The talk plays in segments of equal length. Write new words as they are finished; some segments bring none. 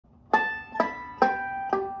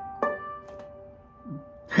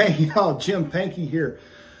Hey y'all, Jim Pankey here.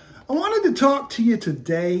 I wanted to talk to you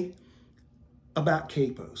today about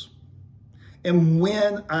capos and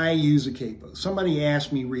when I use a capo. Somebody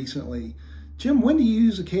asked me recently, Jim, when do you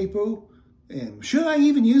use a capo? And should I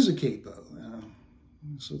even use a capo?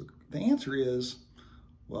 So the answer is,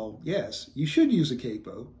 well, yes, you should use a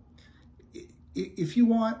capo. If you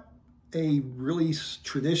want a really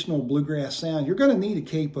traditional bluegrass sound, you're going to need a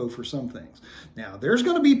capo for some things. Now, there's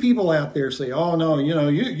going to be people out there say, oh no,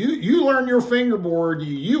 you learn your fingerboard,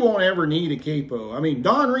 you won't ever need a capo. I mean,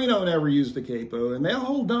 Don Reno never used a capo, and they'll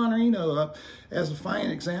hold Don Reno up as a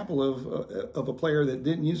fine example of a player that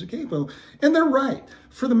didn't use a capo. And they're right.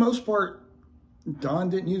 For the most part, Don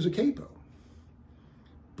didn't use a capo.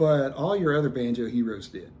 But all your other banjo heroes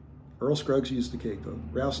did. Earl Scruggs used the capo.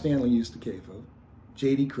 Ralph Stanley used the capo.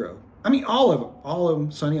 J.D. Crowe. I mean, all of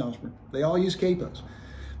them, Sonny Osborne, they all use capos.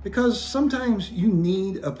 Because sometimes you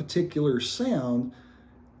need a particular sound,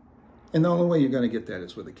 and the only way you're going to get that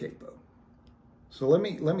is with a capo. So let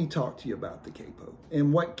me talk to you about the capo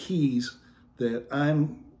and what keys that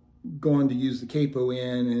I'm going to use the capo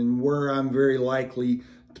in and where I'm very likely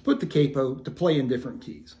to put the capo to play in different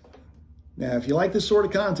keys. Now, if you like this sort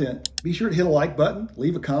of content, be sure to hit a like button,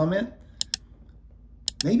 leave a comment,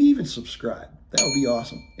 maybe even subscribe. That would be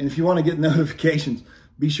awesome. And if you want to get notifications,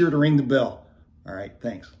 be sure to ring the bell. All right,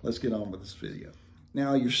 thanks. Let's get on with this video.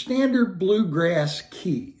 Now, your standard bluegrass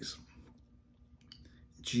keys,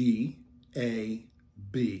 G, A,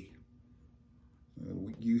 B.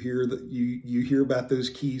 You hear about those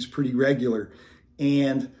keys pretty regular.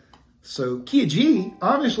 And so key of G,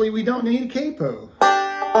 obviously we don't need a capo.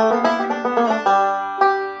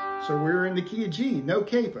 So we're in the key of G, no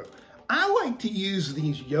capo. I like to use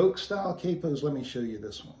these yoke style capos. Let me show you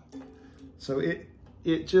this one. So it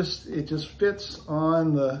just fits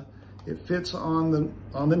on the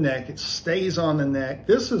neck. It stays on the neck.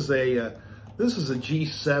 This is a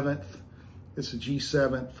G7th. It's a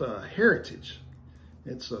G7th Heritage.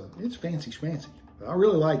 It's fancy schmancy. I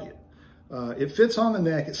really like it. It fits on the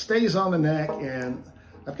neck. It stays on the neck, and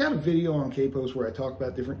I've got a video on capos where I talk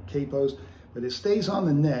about different capos, but it stays on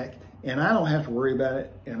the neck, and I don't have to worry about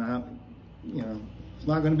it. And it's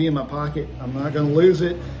not going to be in my pocket. I'm not going to lose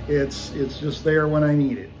it. It's just there when I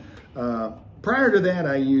need it. Prior to that,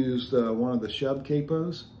 I used one of the shove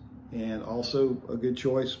capos, and also a good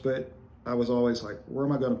choice, but I was always like, where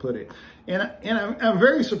am I going to put it? And I'm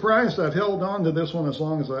very surprised I've held on to this one as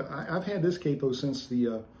long as I've had this capo since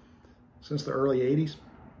the early 80s.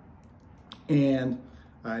 And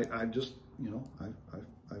I've just,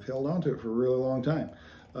 I've held on to it for a really long time.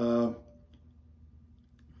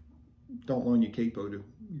 Don't loan your capo to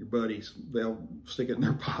your buddies. They'll stick it in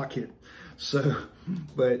their pocket. So,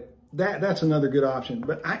 but that's another good option.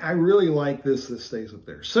 But I really like this that stays up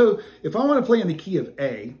there. So if I want to play in the key of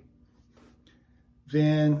A,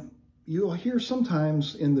 then you'll hear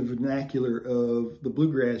sometimes in the vernacular of the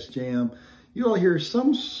bluegrass jam, you'll hear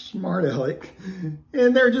some smart aleck,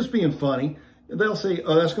 and they're just being funny. They'll say,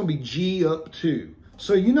 oh, that's going to be G up 2.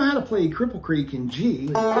 So you know how to play Cripple Creek in G.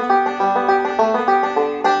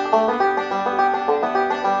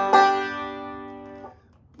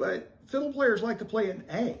 But fiddle players like to play it in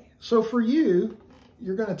A. So for you,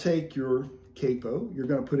 you're going to take your capo, you're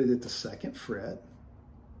going to put it at the 2nd fret.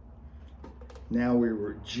 Now we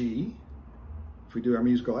were G. If we do our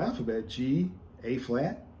musical alphabet, G, A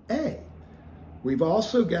flat, A. We've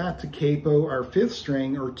also got to capo our 5th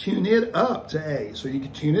string or tune it up to A. So you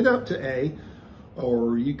could tune it up to A,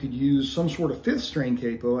 or you could use some sort of 5th string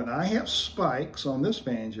capo. And I have spikes on this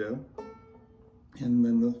banjo. And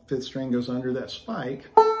then the 5th string goes under that spike.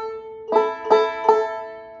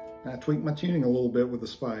 And I tweak my tuning a little bit with the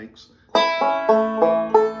spikes.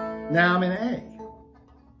 Now I'm in A.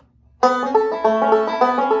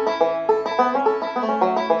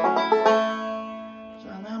 So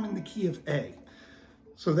now I'm in the key of A.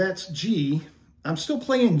 So that's G. I'm still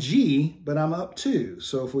playing G, but I'm up 2.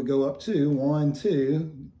 So if we go up 2, 1,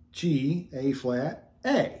 2, G, A flat,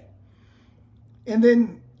 A. And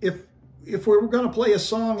then if we were going to play a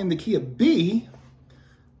song in the key of B,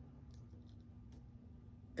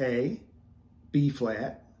 A, B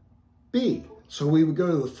flat, B. So we would go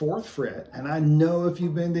to the 4th fret, and I know if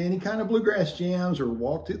you've been to any kind of bluegrass jams or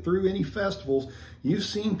walked it through any festivals, you've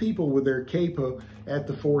seen people with their capo at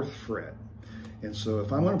the 4th fret. And so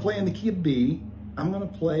if I'm going to play in the key of B, I'm going to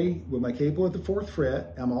play with my capo at the 4th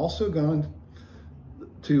fret. I'm also going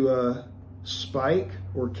to spike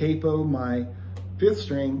or capo my 5th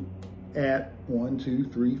string at 1, 2,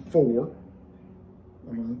 3, 4.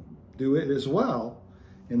 I'm going to do it as well.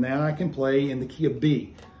 And now I can play in the key of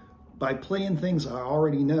B. By playing things I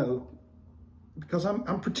already know, because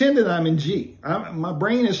I'm pretending I'm in G. My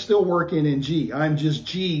brain is still working in G. I'm just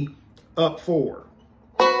G up 4.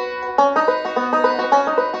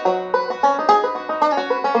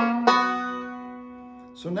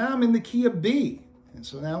 So now I'm in the key of B. And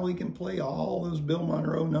so now we can play all those Bill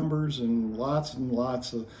Monroe numbers and lots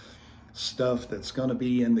of stuff that's going to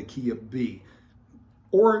be in the key of B.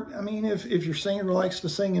 Or, I mean, if your singer likes to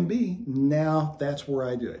sing in B, now that's where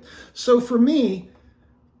I do it. So for me,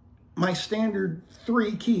 my standard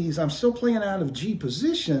 3 keys, I'm still playing out of G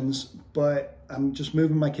positions, but I'm just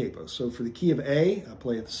moving my capo. So for the key of A, I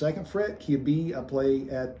play at the 2nd fret. Key of B, I play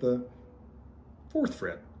at the 4th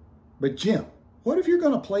fret. But Jim, what if you're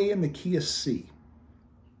going to play in the key of C?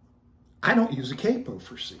 I don't use a capo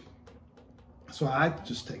for C. So I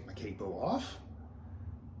just take my capo off.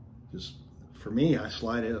 Just for me, I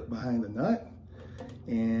slide it up behind the nut,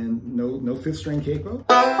 and no 5th string capo.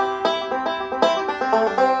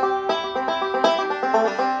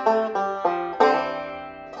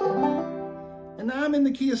 And now I'm in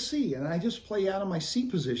the key of C, and I just play out of my C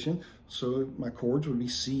position, so my chords would be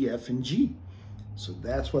C, F, and G. So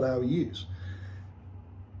that's what I would use.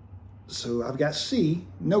 So I've got C,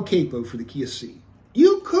 no capo for the key of C.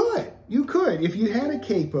 You could, if you had a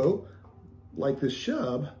capo like this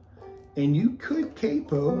shub, and you could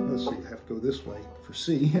capo, let's see, I have to go this way for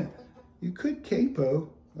C. You could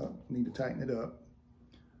capo, oh, need to tighten it up.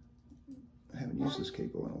 I haven't used this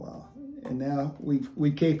capo in a while. And now we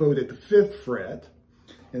capoed at the 5th fret,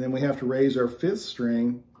 and then we have to raise our 5th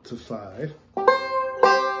string to 5.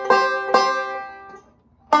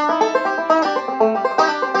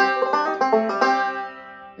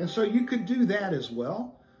 And so you could do that as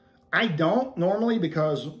well. I don't normally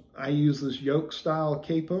because I use this yoke style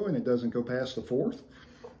capo and it doesn't go past the 4th.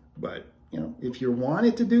 But, you know, if you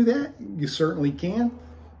wanted to do that, you certainly can.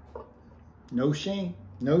 No shame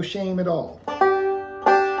at all.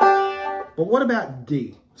 But what about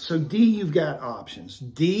D? So D, you've got options.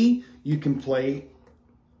 D, you can play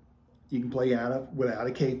out of without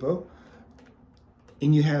a capo.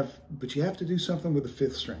 And but you have to do something with the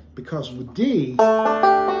 5th string, because with D, you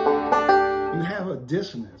have a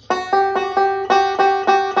dissonance.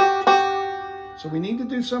 So we need to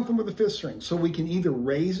do something with the 5th string. So we can either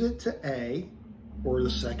raise it to A or the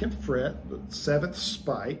 2nd fret, the 7th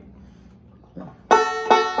spike.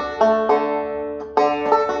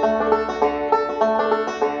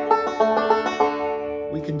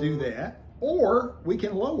 We can do that, or we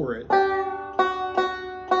can lower it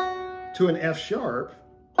to an F sharp.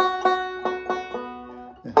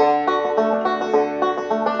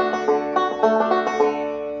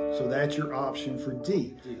 So that's your option for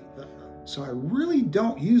D. So I really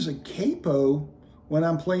don't use a capo when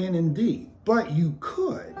I'm playing in D, but you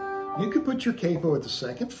could. You could put your capo at the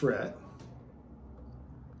 2nd fret.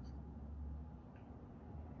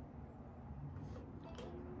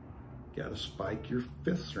 Got to spike your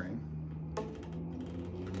 5th string.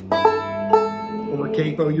 Or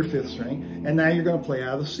capo your 5th string, and now you're going to play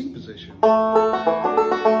out of the C position.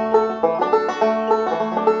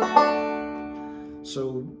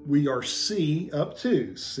 So we are C up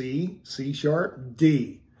 2, C, C sharp,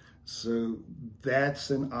 D. So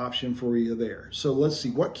that's an option for you there. So let's see,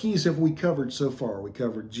 what keys have we covered so far? We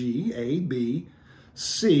covered G, A, B,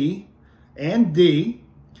 C, and D.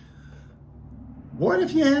 What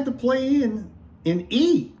if you had to play in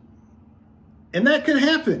E? And that could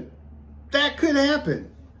happen. That could happen.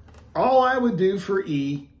 All I would do for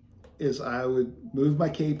E is I would move my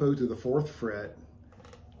capo to the 4th fret.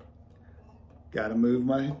 Got to move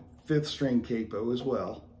my 5th string capo as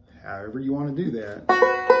well. However you want to do that.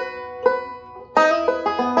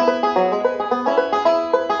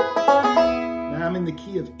 Now I'm in the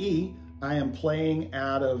key of E. I am playing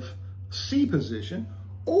out of C position,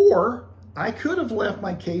 or I could have left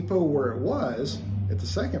my capo where it was at the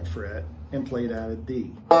 2nd fret and played out of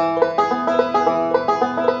D.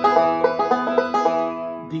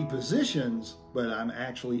 D positions, but I'm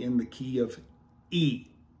actually in the key of E.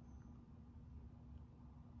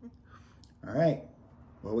 All right,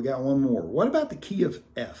 well, we got one more. What about the key of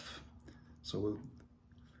F? So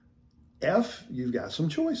F, you've got some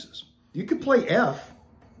choices. You could play F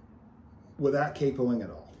without capoing at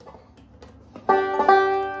all.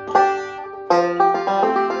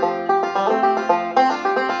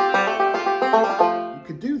 You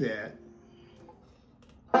could do that.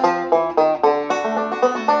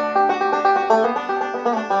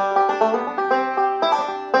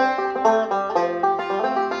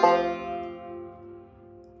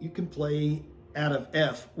 You can play out of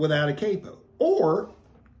F without a capo. Or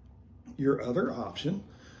your other option,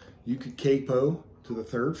 you could capo to the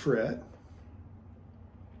 3rd fret.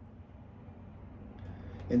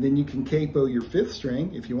 And then you can capo your 5th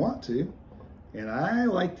string if you want to. And I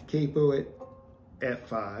like to capo it at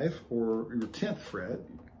 5 or your 10th fret,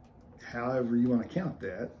 however you want to count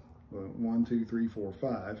that. 1, 2, 3, 4,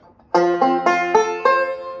 5.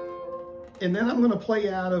 And then I'm going to play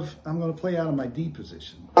out of my D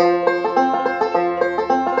position.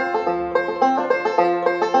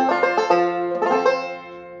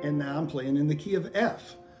 And now I'm playing in the key of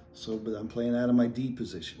F. But I'm playing out of my D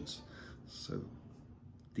positions. So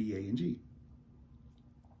D, A, and G.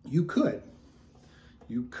 You could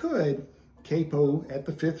capo at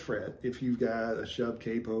the 5th fret if you've got a shove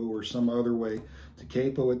capo or some other way to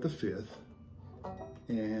capo at the 5th,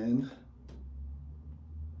 and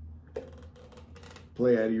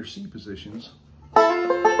play out of your C positions.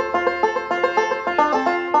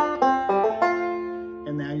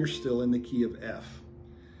 And now you're still in the key of F.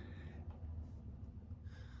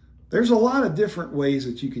 There's a lot of different ways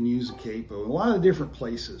that you can use a capo, a lot of different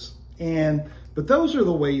places. But those are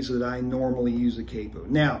the ways that I normally use a capo.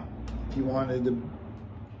 Now, if you wanted to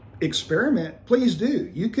experiment, please do.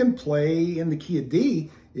 You can play in the key of D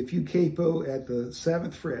if you capo at the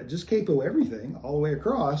 7th fret. Just capo everything all the way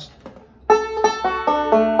across.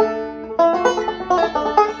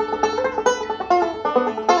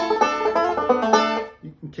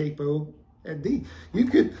 You can capo at D. You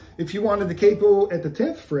could, if you wanted to capo at the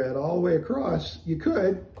 10th fret all the way across, you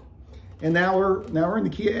could. And now we're in the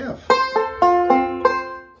key of F.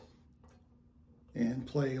 And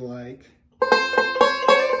play like.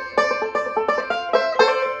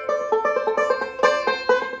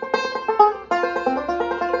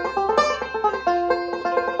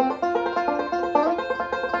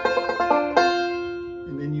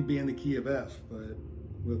 And then you'd be in the key of F, but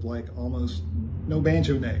with like almost no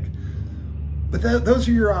banjo neck. But those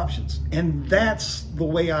are your options. And that's the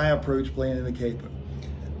way I approach playing in the capo.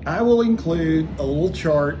 I will include a little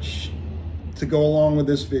chart to go along with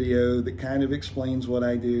this video that kind of explains what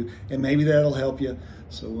I do, and maybe that'll help you.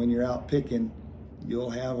 So when you're out picking, you'll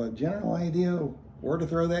have a general idea where to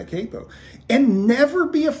throw that capo. And never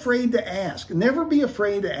be afraid to ask. Never be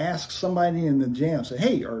afraid to ask somebody in the jam, say,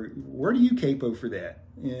 hey, where do you capo for that?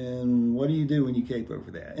 And what do you do when you capo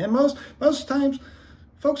for that? And most times,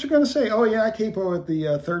 folks are going to say, oh yeah, I capo at the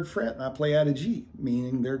 3rd fret and I play out of G,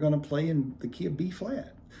 meaning they're going to play in the key of B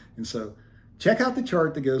flat. And so check out the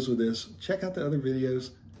chart that goes with this. Check out the other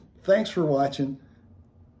videos. Thanks for watching.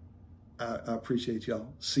 I appreciate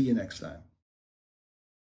y'all. See you next time.